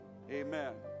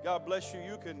Amen. God bless you.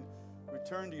 You can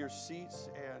return to your seats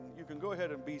and you can go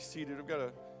ahead and be seated. I've got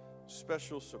a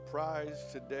special surprise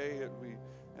today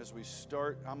as we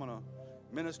start. I'm going to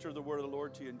minister the word of the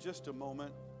Lord to you in just a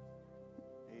moment.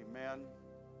 Amen.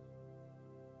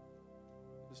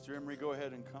 Mr. Emery, go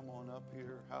ahead and come on up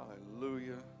here.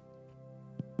 Hallelujah.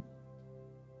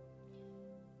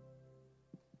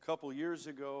 A couple years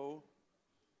ago,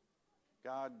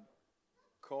 God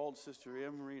called Sister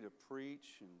Emery to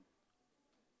preach, and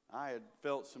I had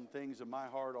felt some things in my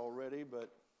heart already, but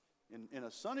in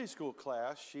a Sunday school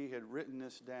class, she had written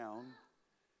this down,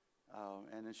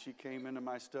 and as she came into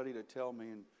my study to tell me,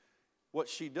 and what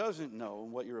she doesn't know,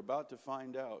 and what you're about to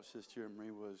find out, Sister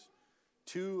Emery, was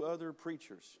two other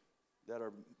preachers that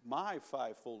are my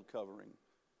fivefold covering,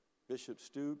 Bishop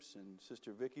Stoops and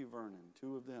Sister Vicki Vernon,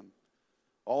 two of them,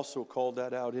 also called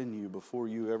that out in you before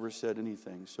you ever said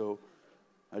anything. So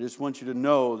I just want you to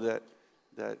know that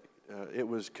it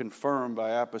was confirmed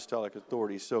by apostolic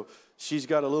authority. So she's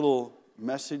got a little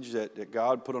message that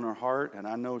God put on her heart, and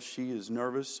I know she is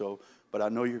nervous, but I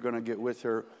know you're going to get with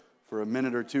her for a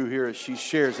minute or two here as she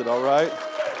shares it, all right?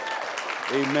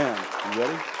 Amen. You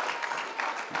ready?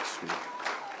 Thanks, sweetie.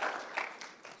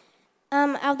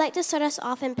 I would like to start us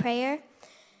off in prayer.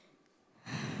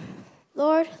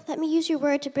 Lord, let me use your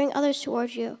word to bring others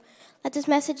towards you. Let this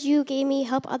message you gave me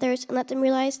help others and let them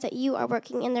realize that you are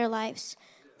working in their lives.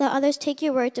 Let others take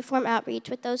your word to form outreach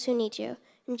with those who need you.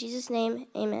 In Jesus' name,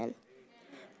 amen.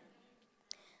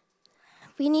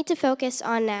 We need to focus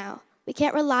on now. We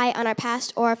can't rely on our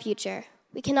past or our future.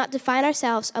 We cannot define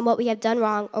ourselves on what we have done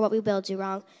wrong or what we will do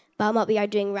wrong, but on what we are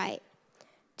doing right.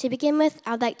 To begin with,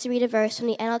 I would like to read a verse from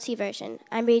the NLT version.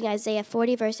 I'm reading Isaiah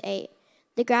 40, verse 8.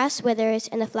 The grass withers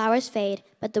and the flowers fade,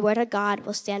 but the word of God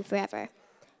will stand forever.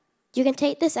 You can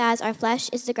take this as our flesh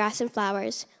is the grass and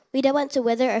flowers. We don't want to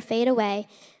wither or fade away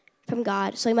from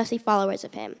God, so we must be followers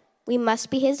of him. We must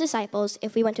be his disciples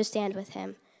if we want to stand with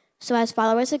him. So as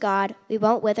followers of God, we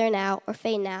won't wither now or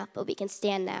fade now, but we can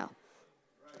stand now.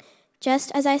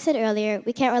 Just as I said earlier,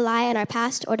 we can't rely on our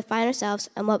past or define ourselves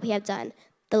on what we have done.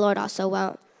 The Lord also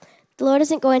won't. The Lord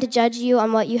isn't going to judge you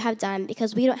on what you have done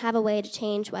because we don't have a way to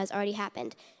change what has already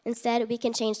happened. Instead, we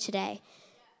can change today.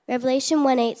 Revelation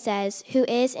 1:8 says, who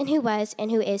is and who was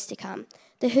and who is to come.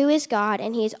 The who is God,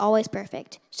 and he is always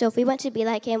perfect. So if we want to be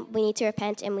like him, we need to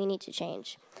repent and we need to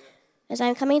change. As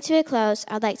I'm coming to a close,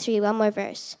 I'd like to read one more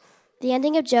verse. The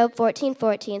ending of Job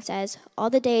 14:14 says, all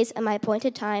the days of my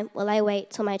appointed time will I wait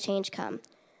till my change come.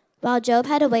 While Job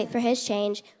had to wait for his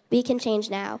change, we can change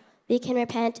now. We can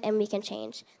repent and we can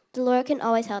change. The Lord can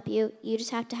always help you. You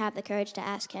just have to have the courage to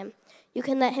ask him. You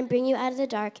can let him bring you out of the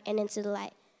dark and into the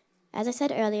light. As I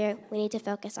said earlier, we need to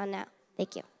focus on now.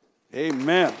 Thank you.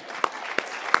 Amen.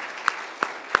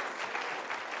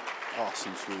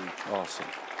 Awesome, sweetie. Awesome.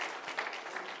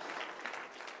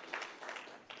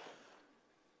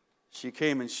 She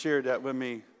came and shared that with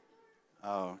me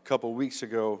a couple weeks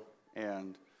ago,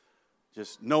 and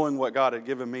just knowing what God had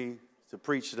given me to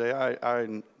preach today,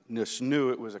 I just knew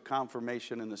it was a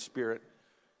confirmation in the Spirit,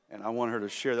 and I want her to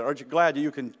share that. Aren't you glad that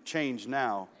you can change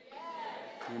now?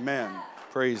 Yes. Amen.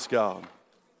 Praise God.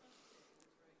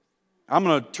 I'm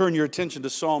going to turn your attention to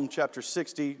Psalm chapter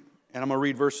 60, and I'm going to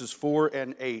read verses 4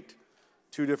 and 8.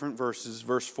 Two different verses,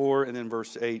 verse 4 and then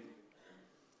verse 8.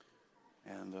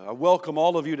 And I welcome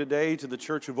all of you today to the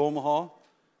Church of Omaha.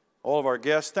 All of our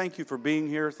guests, thank you for being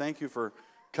here. Thank you for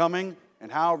coming. And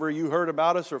however you heard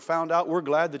about us or found out, we're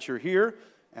glad that you're here.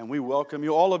 And we welcome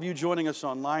you. All of you joining us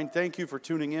online, thank you for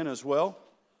tuning in as well.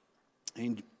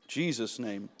 In Jesus'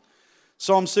 name.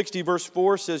 Psalm 60 verse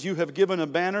 4 says, you have given a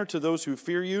banner to those who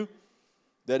fear you,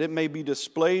 that it may be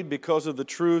displayed because of the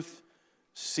truth.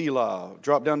 Selah.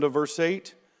 Drop down to verse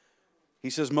 8. He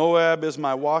says, Moab is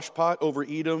my washpot. Over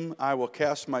Edom I will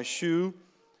cast my shoe.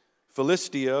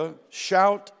 Philistia,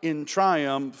 shout in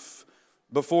triumph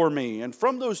before me. And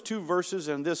from those two verses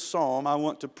and this psalm, I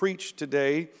want to preach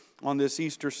today on this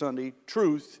Easter Sunday,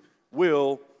 truth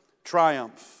will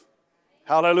triumph.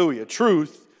 Hallelujah.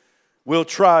 Truth will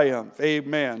triumph.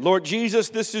 Amen. Lord Jesus,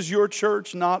 this is your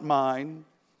church, not mine.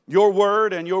 Your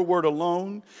word and your word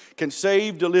alone can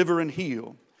save, deliver, and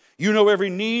heal. You know every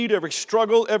need, every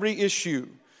struggle, every issue.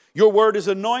 Your word is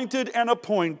anointed and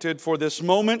appointed for this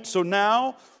moment. So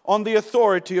now, on the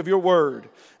authority of your word,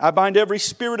 I bind every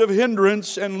spirit of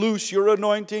hindrance and loose your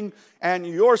anointing and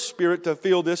your spirit to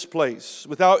fill this place.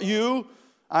 Without you,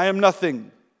 I am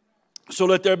nothing. So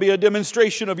let there be a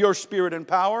demonstration of your spirit and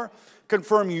power.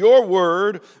 Confirm your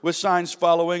word with signs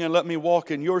following, and let me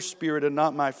walk in your spirit and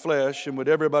not my flesh. And would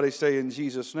everybody say in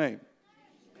Jesus' name?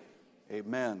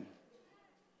 Amen.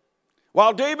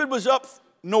 While David was up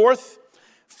north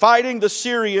fighting the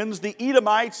Syrians. The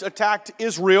Edomites attacked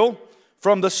Israel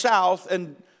from the south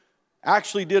and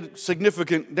actually did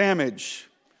significant damage.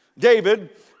 David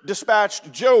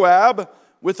dispatched Joab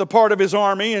with a part of his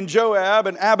army, and Joab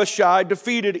and Abishai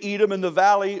defeated Edom in the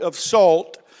valley of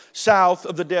Salt, south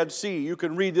of the Dead Sea. You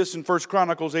can read this in 1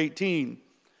 Chronicles 18.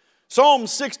 Psalm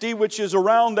 60, which is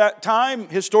around that time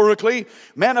historically,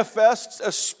 manifests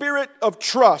a spirit of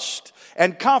trust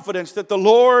and confidence that the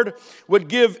Lord would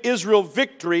give Israel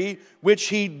victory, which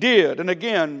he did. And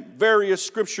again, various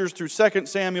scriptures through 2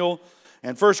 Samuel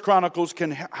and 1 Chronicles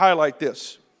can highlight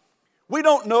this. We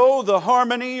don't know the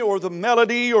harmony or the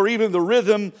melody or even the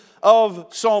rhythm of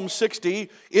Psalm 60.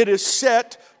 It is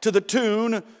set to the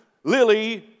tune,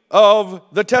 Lily of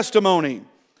the Testimony.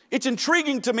 It's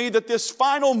intriguing to me that this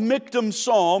final Miktam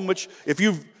psalm, which if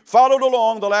you've followed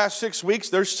along the last 6 weeks,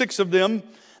 there's 6 of them,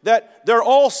 that they're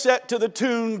all set to the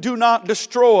tune, Do Not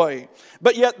Destroy.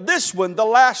 But yet this one, the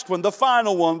last one, the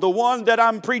final one, the one that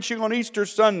I'm preaching on Easter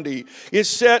Sunday, is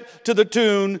set to the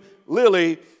tune,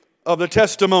 Lily of the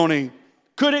Testimony.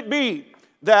 Could it be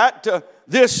that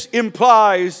this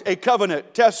implies a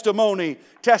covenant, testimony,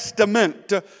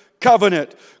 testament,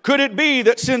 covenant? Could it be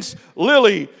that since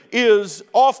lily is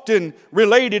often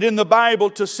related in the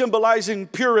Bible to symbolizing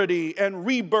purity and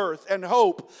rebirth and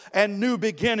hope and new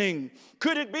beginning,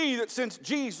 could it be that since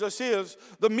Jesus is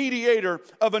the mediator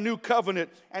of a new covenant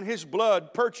and his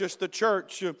blood purchased the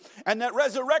church and that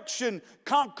resurrection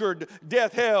conquered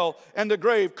death, hell, and the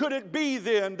grave, could it be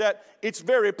then that it's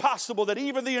very possible that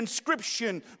even the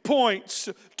inscription points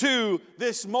to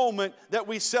this moment that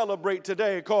we celebrate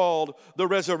today called the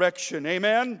resurrection?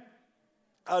 Amen?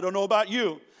 I don't know about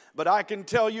you, but I can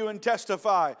tell you and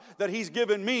testify that he's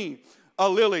given me a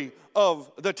lily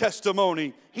of the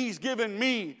testimony. He's given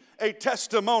me a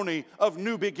testimony of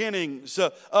new beginnings,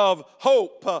 of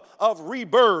hope, of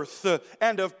rebirth,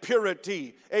 and of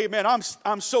purity. Amen.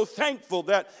 I'm so thankful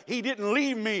that he didn't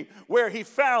leave me where he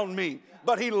found me,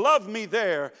 but he loved me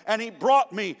there, and he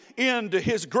brought me into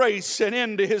his grace and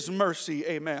into his mercy.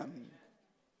 Amen.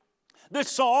 This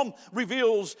psalm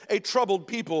reveals a troubled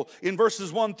people. In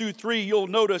verses 1 through 3, you'll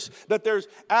notice that there's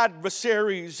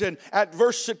adversaries and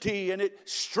adversity, and it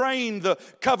strained the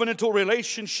covenantal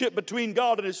relationship between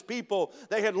God and his people.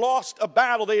 They had lost a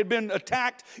battle. They had been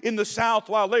attacked in the south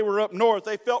while they were up north.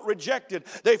 They felt rejected.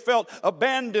 They felt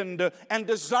abandoned and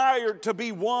desired to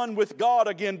be one with God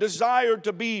again, desired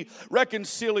to be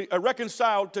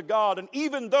reconciled to God. And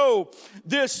even though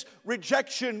this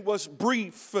rejection was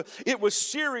brief, it was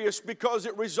serious because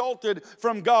it resulted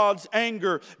from God's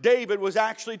anger. David was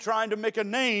actually trying to make a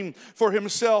name for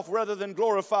himself rather than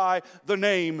glorify the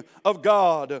name of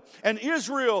God. And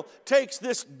Israel takes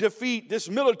this defeat, this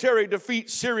military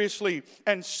defeat, seriously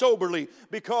and soberly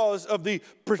because of the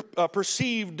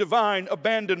perceived divine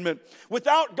abandonment.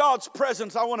 Without God's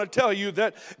presence, I want to tell you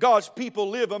that God's people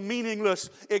live a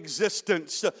meaningless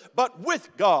existence. But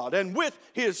with God and with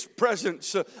his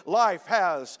presence, life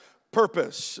has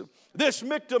purpose. This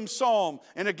Miktam psalm,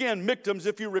 and again, Miktams,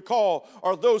 if you recall,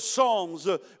 are those psalms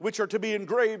which are to be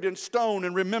engraved in stone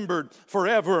and remembered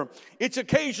forever. It's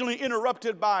occasionally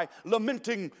interrupted by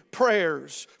lamenting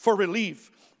prayers for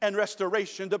relief and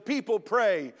restoration. The people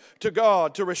pray to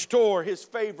God to restore his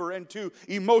favor and to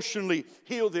emotionally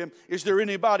heal them. Is there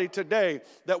anybody today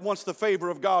that wants the favor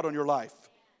of God on your life?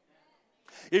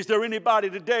 Is there anybody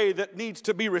today that needs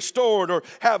to be restored or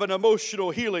have an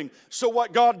emotional healing? So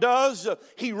what God does,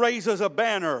 he raises a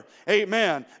banner,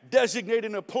 amen,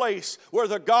 designating a place where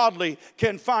the godly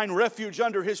can find refuge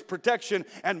under his protection.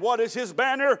 And what is his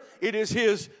banner? It is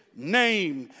his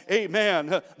name,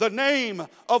 amen. The name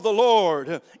of the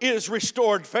Lord is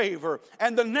restored favor,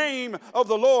 and the name of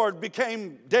the Lord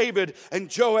became David and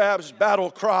Joab's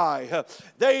battle cry.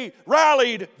 They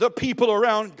rallied the people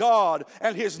around God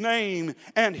and his name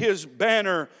and his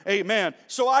banner, amen.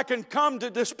 So I can come to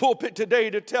this pulpit today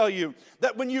to tell you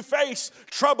that when you face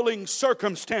troubling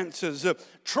circumstances,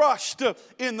 trust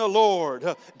in the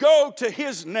Lord. Go to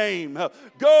his name.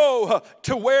 Go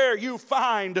to where you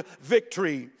find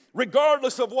victory.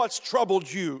 Regardless of what's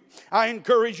troubled you, I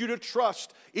encourage you to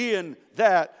trust in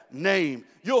that name.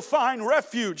 You'll find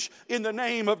refuge in the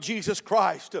name of Jesus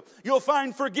Christ. You'll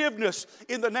find forgiveness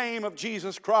in the name of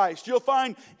Jesus Christ. You'll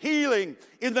find healing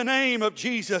in the name of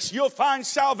Jesus. You'll find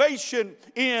salvation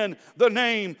in the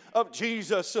name of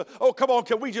Jesus. Oh, come on,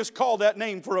 can we just call that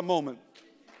name for a moment?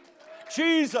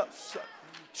 Jesus,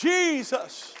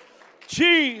 Jesus,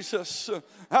 Jesus.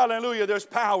 Hallelujah. There's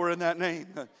power in that name.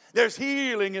 There's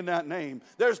healing in that name.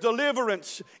 There's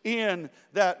deliverance in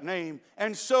that name.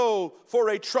 And so, for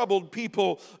a troubled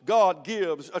people, God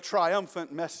gives a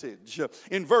triumphant message.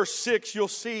 In verse 6, you'll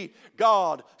see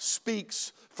God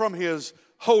speaks from His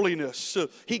holiness.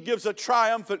 He gives a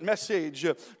triumphant message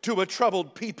to a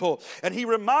troubled people. And He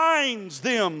reminds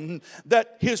them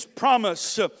that His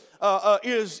promise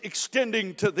is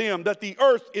extending to them, that the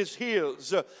earth is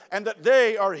His, and that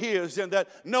they are His, and that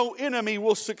no enemy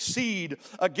will succeed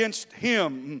against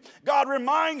Him. God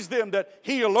reminds them that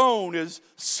He alone is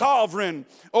sovereign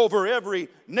over every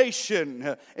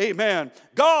nation. Amen.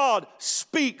 God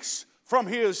speaks from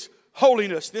His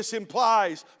holiness. This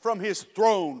implies from His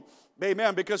throne.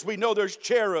 Amen, because we know there's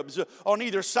cherubs on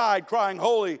either side crying,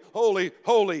 holy, holy,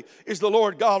 holy is the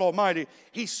Lord God Almighty.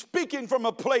 He's speaking from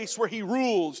a place where He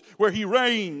rules, where He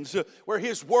reigns, where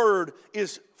His word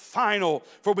is final.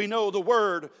 For we know the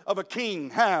word of a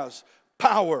king has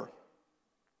power.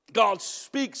 God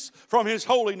speaks from His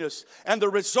holiness, and the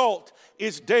result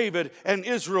is David and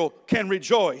Israel can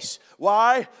rejoice.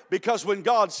 Why? Because when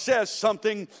God says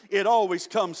something, it always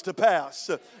comes to pass.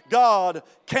 God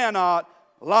cannot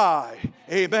lie.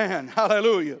 Amen.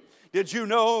 Hallelujah. Did you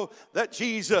know that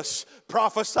Jesus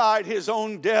prophesied His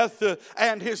own death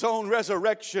and His own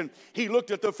resurrection? He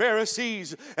looked at the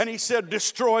Pharisees and He said,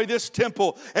 destroy this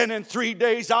temple and in 3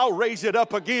 days I'll raise it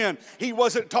up again. He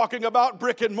wasn't talking about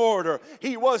brick and mortar.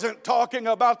 He wasn't talking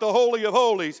about the Holy of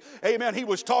Holies. Amen. He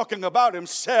was talking about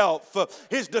Himself.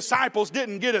 His disciples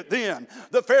didn't get it then.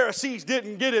 The Pharisees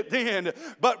didn't get it then.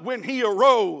 But when He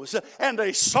arose and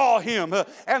they saw Him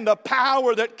and the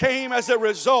power that came as a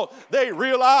result, they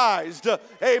realized,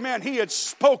 amen, He had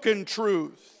spoken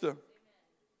truth.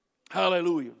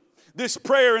 Hallelujah. This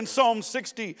prayer in Psalm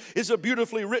 60 is a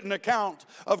beautifully written account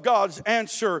of God's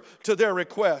answer to their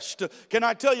request. Can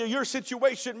I tell you, your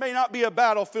situation may not be a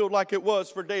battlefield like it was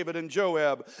for David and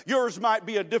Joab. Yours might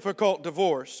be a difficult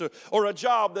divorce, or a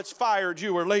job that's fired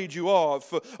you or laid you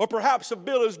off, or perhaps a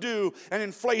bill is due and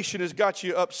inflation has got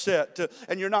you upset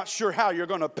and you're not sure how you're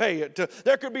going to pay it.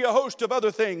 There could be a host of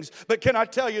other things, but can I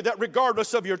tell you that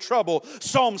regardless of your trouble,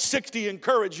 Psalm 60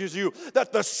 encourages you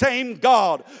that the same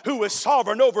God who is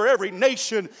sovereign over every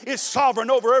nation is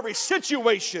sovereign over every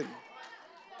situation.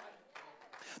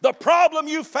 The problem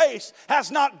you face has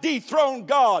not dethroned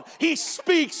God. He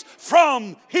speaks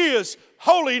from His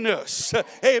holiness.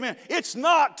 Amen. It's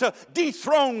not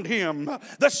dethroned Him.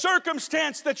 The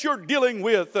circumstance that you're dealing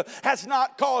with has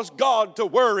not caused God to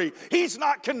worry. He's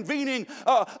not convening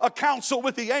a council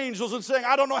with the angels and saying,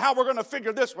 I don't know how we're going to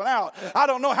figure this one out. I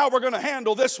don't know how we're going to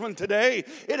handle this one today.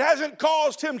 It hasn't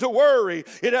caused Him to worry.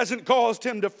 It hasn't caused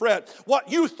Him to fret.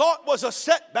 What you thought was a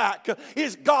setback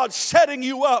is God setting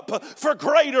you up for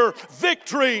greater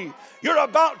victory. You're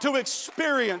about to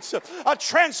experience a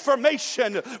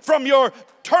transformation from your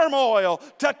turmoil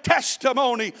to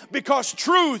testimony because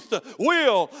truth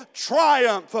will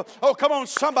triumph. Oh, come on,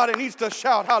 somebody needs to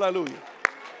shout hallelujah.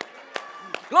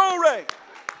 Glory.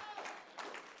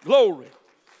 Glory.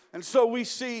 And so we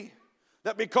see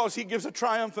that because He gives a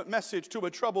triumphant message to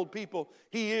a troubled people,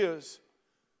 He is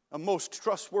a most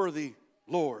trustworthy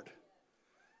Lord.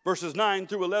 Verses 9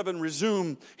 through 11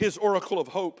 resume His oracle of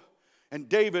hope. And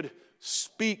David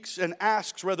speaks and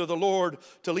asks rather the Lord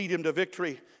to lead him to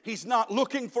victory. He's not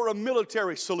looking for a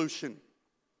military solution.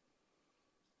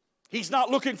 He's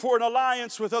not looking for an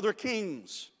alliance with other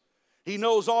kings. He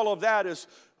knows all of that is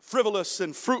frivolous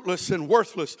and fruitless and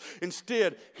worthless.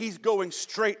 Instead, he's going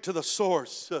straight to the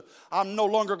source. I'm no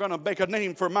longer going to make a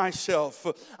name for myself.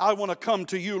 I want to come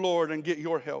to you, Lord, and get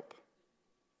your help.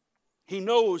 He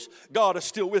knows God is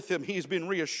still with him. He's been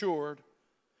reassured.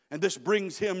 And this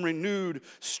brings him renewed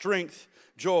strength,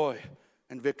 joy,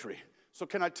 and victory. So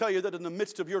can I tell you that in the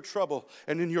midst of your trouble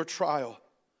and in your trial,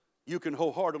 you can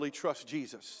wholeheartedly trust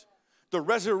Jesus. The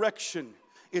resurrection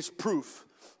is proof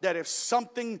that if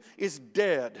something is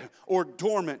dead or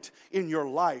dormant in your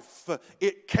life,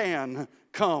 it can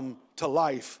come to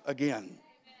life again. Amen.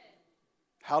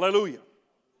 Hallelujah.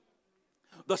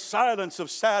 The silence of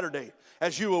Saturday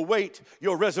as you await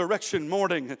your resurrection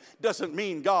morning doesn't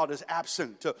mean God is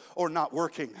absent or not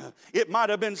working. It might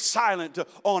have been silent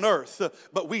on earth,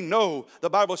 but we know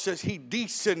the Bible says He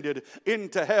descended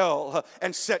into hell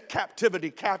and set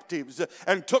captivity captives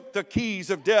and took the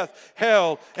keys of death,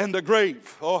 hell, and the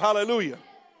grave. Oh, hallelujah.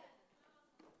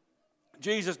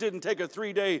 Jesus didn't take a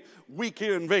 3-day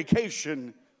weekend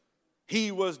vacation. He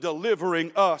was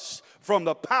delivering us from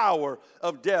the power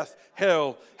of death,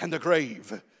 hell, and the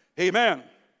grave. Amen.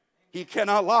 He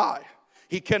cannot lie.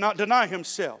 He cannot deny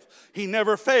himself. He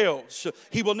never fails.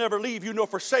 He will never leave you nor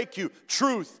forsake you.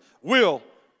 Truth will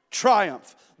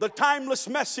triumph. The timeless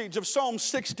message of Psalm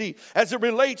 60 as it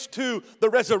relates to the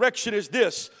resurrection is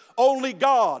this: only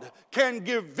God can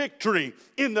give victory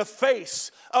in the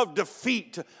face of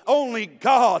defeat. Only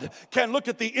God can look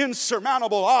at the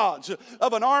insurmountable odds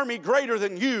of an army greater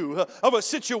than you, of a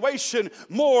situation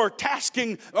more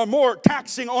taxing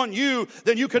on you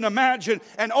than you can imagine.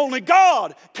 And only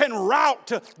God can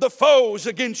rout the foes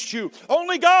against you.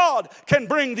 Only God can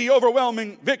bring the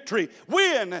overwhelming victory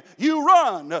when you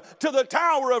run to the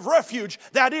tower of refuge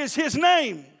that is His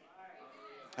name.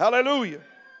 Hallelujah.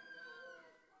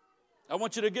 I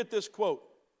want you to get this quote.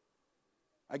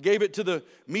 I gave it to the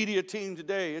media team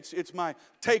today. It's my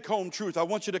take-home truth. I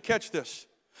want you to catch this.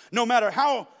 No matter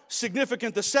how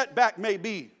significant the setback may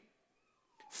be,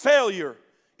 failure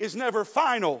is never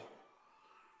final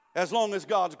as long as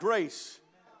God's grace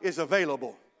is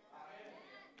available.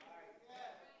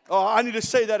 Oh, I need to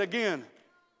say that again.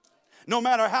 No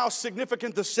matter how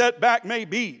significant the setback may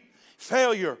be,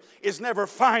 failure is never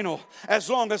final as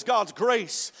long as God's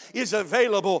grace is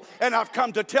available. And I've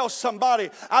come to tell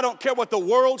somebody, I don't care what the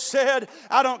world said.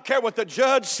 I don't care what the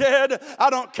judge said.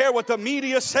 I don't care what the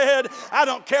media said. I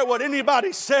don't care what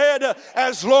anybody said.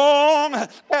 As long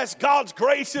as God's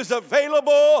grace is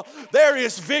available, there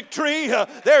is victory.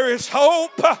 There is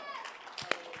hope.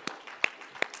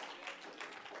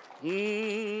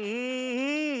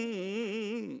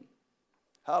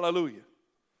 Hallelujah.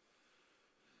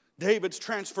 David's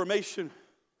transformation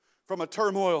from a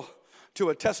turmoil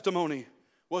to a testimony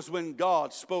was when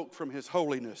God spoke from His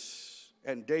holiness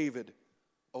and David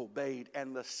obeyed.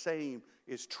 And the same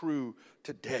is true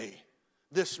today.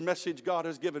 This message God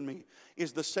has given me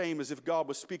is the same as if God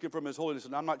was speaking from His holiness.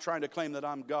 And I'm not trying to claim that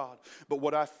I'm God, but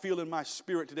what I feel in my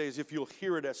spirit today is if you'll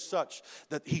hear it as such,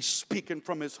 that He's speaking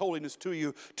from His holiness to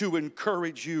you to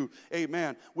encourage you,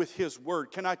 amen, with His word.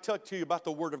 Can I talk to you about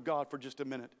the word of God for just a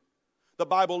minute? The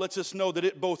Bible lets us know that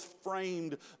it both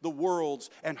framed the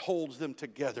worlds and holds them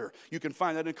together. You can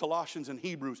find that in Colossians and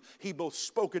Hebrews. He both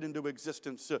spoke it into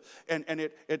existence and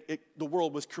the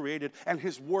world was created, and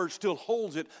His word still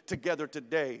holds it together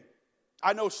today.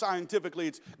 I know scientifically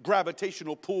it's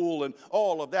gravitational pull and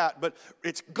all of that, but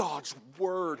it's God's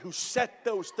word who set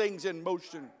those things in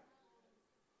motion.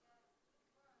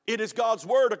 It is God's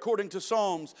word, according to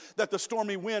Psalms, that the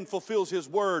stormy wind fulfills His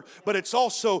word. But it's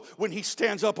also when He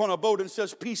stands up on a boat and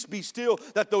says, "Peace, be still,"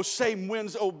 that those same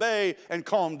winds obey and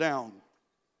calm down.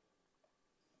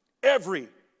 Every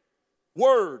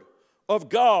word of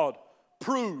God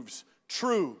proves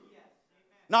true.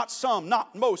 Not some,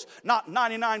 not most, not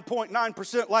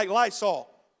 99.9% like Lysol.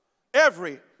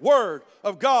 Every word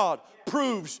of God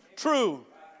proves true.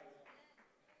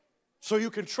 So you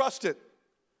can trust it.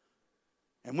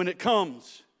 And when it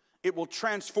comes, it will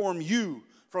transform you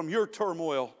from your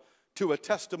turmoil to a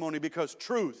testimony, because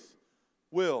truth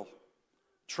will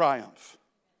triumph.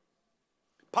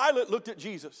 Pilate looked at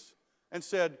Jesus and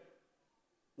said,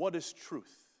 "What is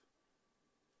truth?"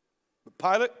 But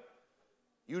Pilate,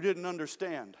 you didn't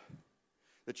understand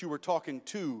that you were talking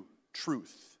to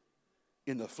truth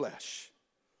in the flesh.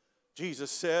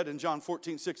 Jesus said in John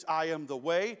 14:6, "I am the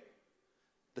way,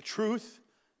 the truth,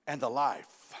 and the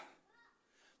life."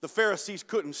 The Pharisees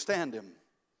couldn't stand Him,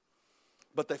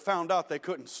 but they found out they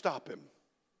couldn't stop Him.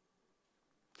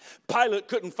 Pilate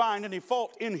couldn't find any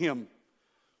fault in Him,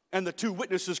 and the two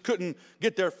witnesses couldn't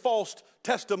get their false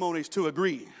testimonies to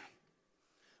agree.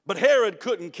 But Herod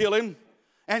couldn't kill Him,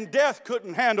 and death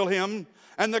couldn't handle Him,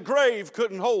 and the grave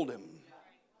couldn't hold Him.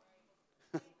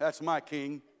 That's my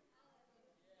King.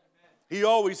 He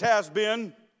always has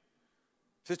been.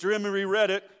 Sister Emery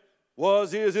read it.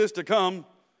 Was, is to come.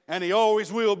 And He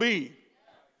always will be.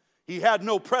 He had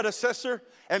no predecessor,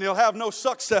 and He'll have no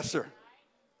successor.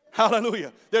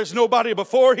 Hallelujah. There's nobody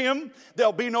before Him.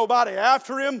 There'll be nobody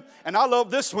after Him. And I love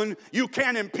this one. You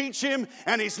can't impeach Him,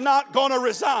 and He's not going to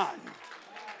resign.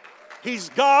 He's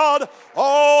God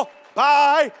all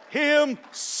by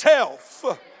Himself.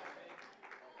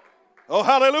 Oh,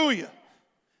 hallelujah.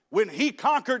 When He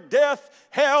conquered death,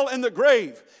 hell, and the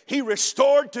grave, He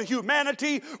restored to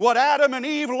humanity what Adam and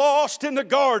Eve lost in the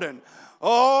garden.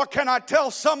 Oh, can I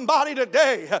tell somebody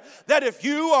today that if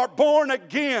you are born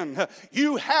again,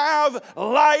 you have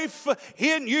life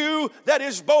in you that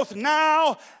is both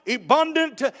now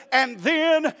abundant and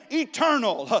then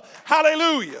eternal.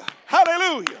 Hallelujah.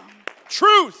 Hallelujah.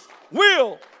 Truth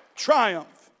will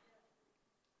triumph.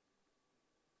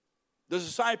 The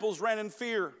disciples ran in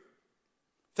fear,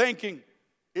 thinking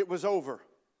it was over.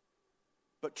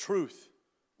 But truth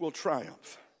will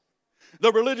triumph.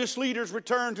 The religious leaders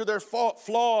returned to their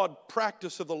flawed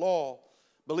practice of the law,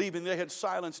 believing they had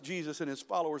silenced Jesus and his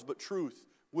followers, but truth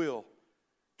will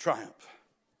triumph.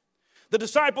 The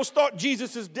disciples thought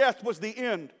Jesus' death was the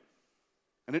end,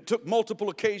 and it took multiple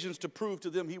occasions to prove to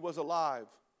them he was alive,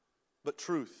 but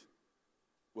truth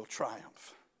will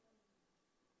triumph.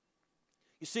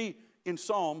 You see, in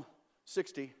Psalm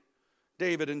 60,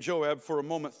 David and Joab for a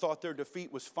moment thought their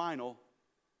defeat was final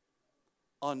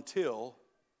until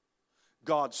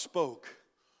God spoke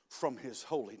from his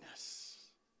holiness.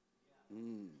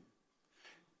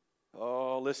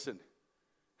 Oh, listen.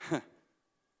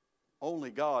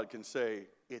 Only God can say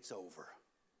it's over.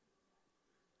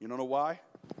 You don't know why?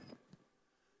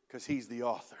 Because he's the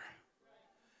author.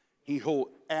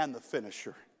 And the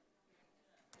finisher.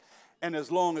 And as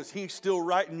long as he's still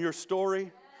writing your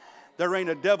story, there ain't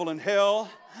a devil in hell,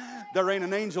 there ain't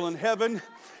an angel in heaven,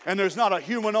 and there's not a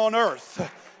human on earth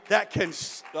that can,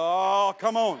 oh,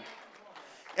 come on.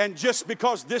 And just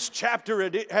because this chapter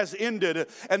has ended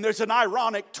and there's an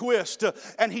ironic twist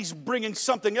and he's bringing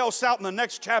something else out in the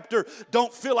next chapter,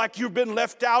 don't feel like you've been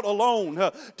left out alone.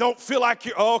 Don't feel like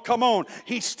oh, come on.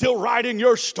 He's still writing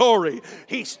your story.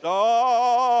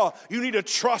 You need to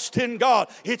trust in God.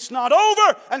 It's not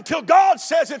over until God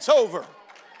says it's over.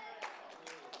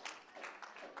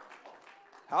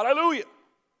 Hallelujah.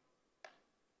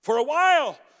 For a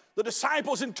while, the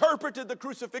disciples interpreted the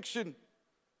crucifixion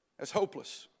as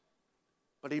hopeless.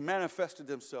 But he manifested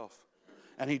himself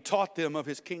and he taught them of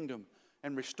his kingdom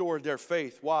and restored their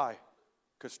faith. Why?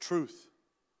 Because truth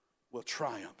will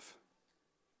triumph.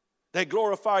 They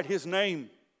glorified his name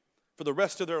for the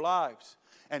rest of their lives.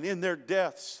 And in their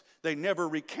deaths, they never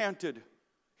recanted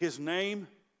his name.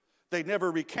 They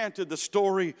never recanted the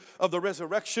story of the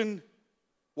resurrection.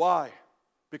 Why?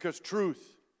 Because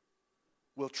truth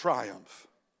will triumph.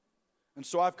 And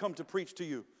so I've come to preach to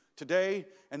you today,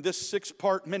 and this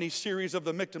 6-part mini-series of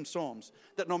the Mictam Psalms,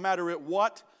 that no matter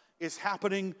what is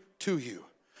happening to you,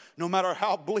 no matter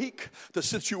how bleak the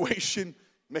situation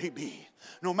may be,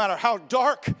 no matter how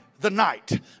dark the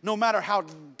night, no matter how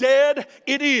dead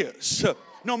it is,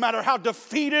 no matter how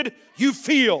defeated you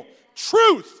feel,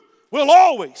 truth will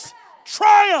always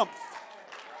triumph.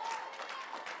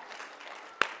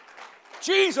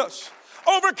 Jesus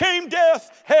overcame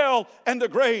death, hell, and the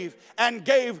grave, and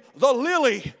gave the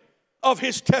lily of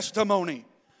his testimony.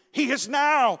 He has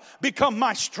now become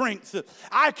my strength.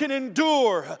 I can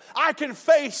endure. I can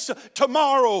face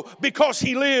tomorrow because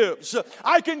he lives.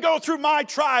 I can go through my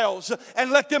trials and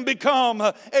let them become,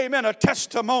 amen, a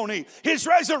testimony. His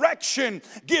resurrection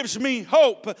gives me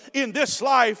hope in this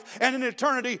life and in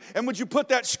eternity. And would you put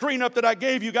that screen up that I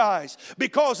gave you guys?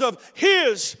 Because of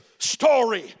his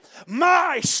story.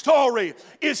 My story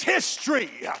is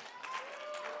history.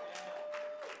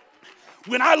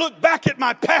 When I look back at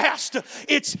my past,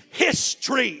 it's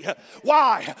history.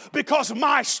 Why? Because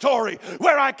my story,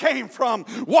 where I came from,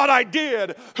 what I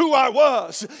did, who I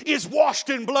was, is washed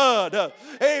in blood.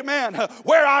 Amen.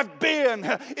 Where I've been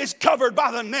is covered by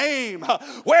the name.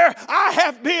 Where I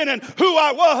have been and who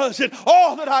I was and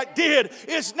all that I did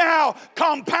is now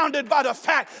compounded by the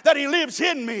fact that he lives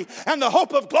in me and the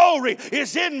hope of glory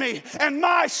is in me. And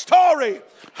my story,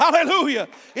 hallelujah,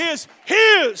 is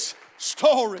his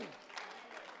story.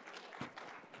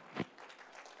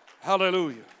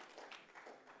 Hallelujah.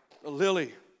 The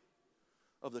lily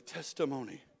of the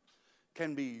testimony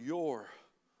can be your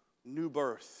new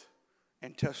birth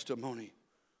and testimony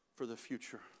for the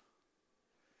future.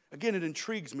 Again, it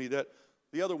intrigues me that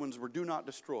the other ones were do not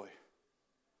destroy.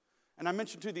 And I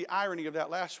mentioned to you the irony of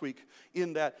that last week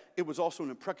in that it was also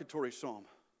an imprecatory psalm.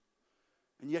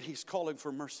 And yet he's calling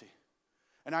for mercy.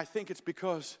 And I think it's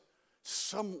because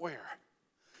somewhere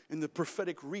in the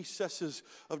prophetic recesses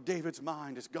of David's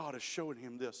mind, as God is showing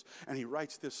him this, and he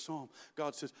writes this psalm,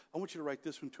 God says, I want you to write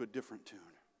this one to a different tune.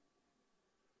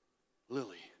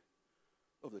 Lily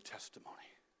of the testimony.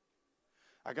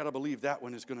 I got to believe that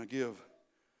one is going to give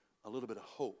a little bit of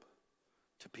hope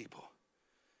to people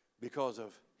because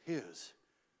of his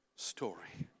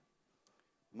story.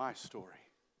 My story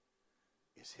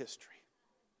is history.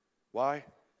 Why?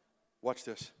 Watch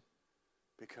this.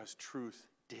 Because truth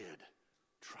did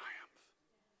triumph.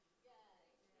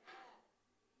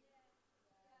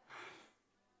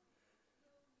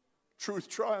 Truth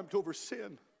triumphed over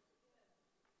sin.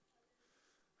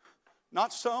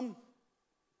 Not some.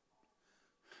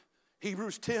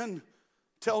 Hebrews 10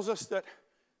 tells us that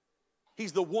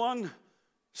he's the one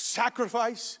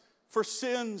sacrifice for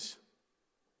sins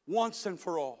once and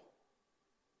for all.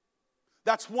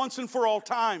 That's once and for all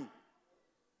time.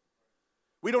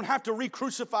 We don't have to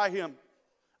re-crucify him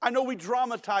I know we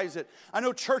dramatize it. I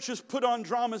know churches put on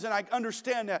dramas, and I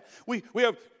understand that. We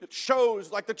have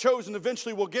shows like The Chosen.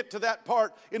 Eventually we'll get to that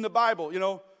part in the Bible, you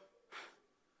know.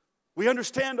 We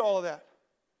understand all of that.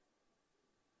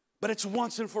 But it's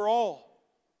once and for all.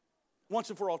 Once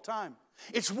and for all time.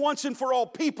 It's once and for all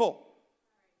people.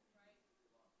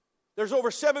 There's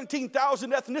over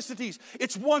 17,000 ethnicities.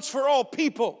 It's once for all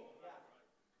people.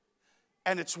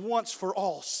 And it's once for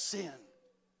all sin.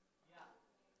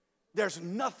 There's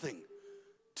nothing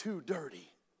too dirty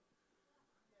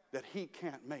that He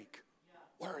can't make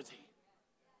worthy.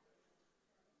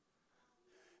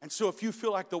 And so if you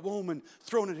feel like the woman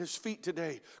thrown at His feet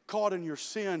today, caught in your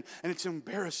sin, and it's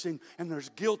embarrassing, and there's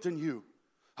guilt in you,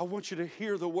 I want you to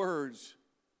hear the words,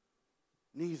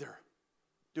 neither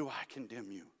do I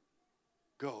condemn you.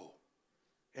 Go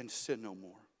and sin no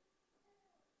more.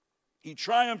 He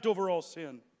triumphed over all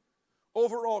sin,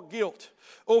 over all guilt,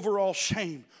 over all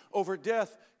shame, over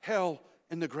death, hell,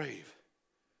 and the grave.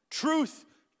 Truth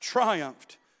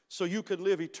triumphed so you could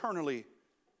live eternally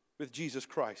with Jesus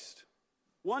Christ.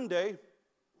 One day,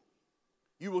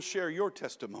 you will share your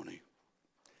testimony,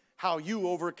 how you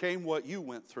overcame what you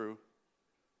went through,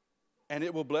 and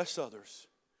it will bless others,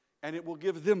 and it will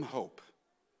give them hope.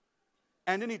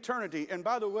 And in eternity, and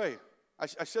by the way,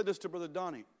 I said this to Brother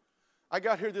Donnie, I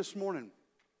got here this morning,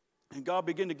 and God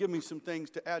began to give me some things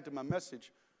to add to my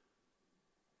message.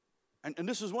 And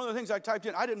this is one of the things I typed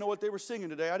in. I didn't know what they were singing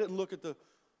today. I didn't look at the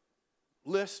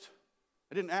list.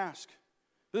 I didn't ask.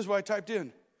 This is what I typed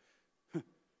in.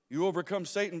 You overcome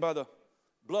Satan by the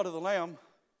blood of the Lamb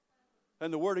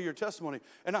and the word of your testimony.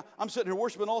 And I'm sitting here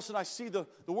worshiping, all of a sudden I see the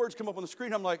words come up on the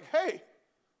screen. I'm like, hey,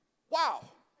 wow,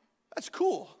 that's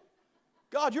cool.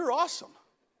 God, you're awesome.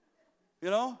 You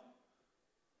know?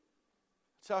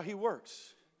 That's how He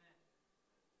works.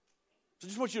 So I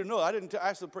just want you to know, I didn't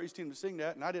ask the praise team to sing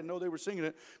that, and I didn't know they were singing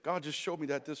it. God just showed me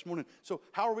that this morning. So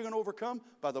how are we going to overcome?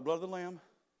 By the blood of the Lamb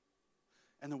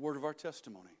and the word of our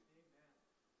testimony.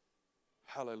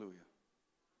 Hallelujah.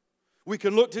 We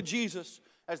can look to Jesus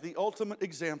as the ultimate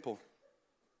example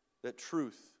that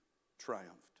truth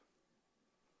triumphed.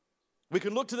 We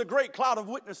can look to the great cloud of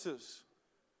witnesses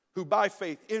who by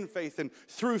faith, in faith, and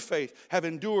through faith have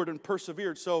endured and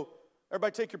persevered. So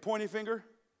everybody take your pointing finger.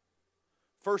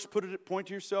 First point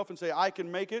to yourself and say, I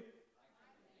can make it.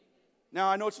 Now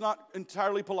I know it's not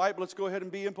entirely polite, but let's go ahead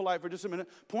and be impolite for just a minute.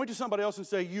 Point to somebody else and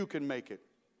say, you can make it.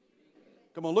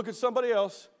 Come on, look at somebody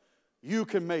else. You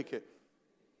can make it.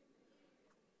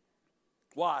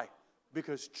 Why?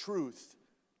 Because truth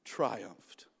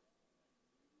triumphed.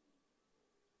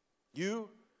 You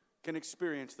can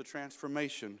experience the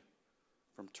transformation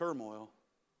from turmoil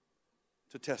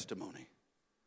to testimony.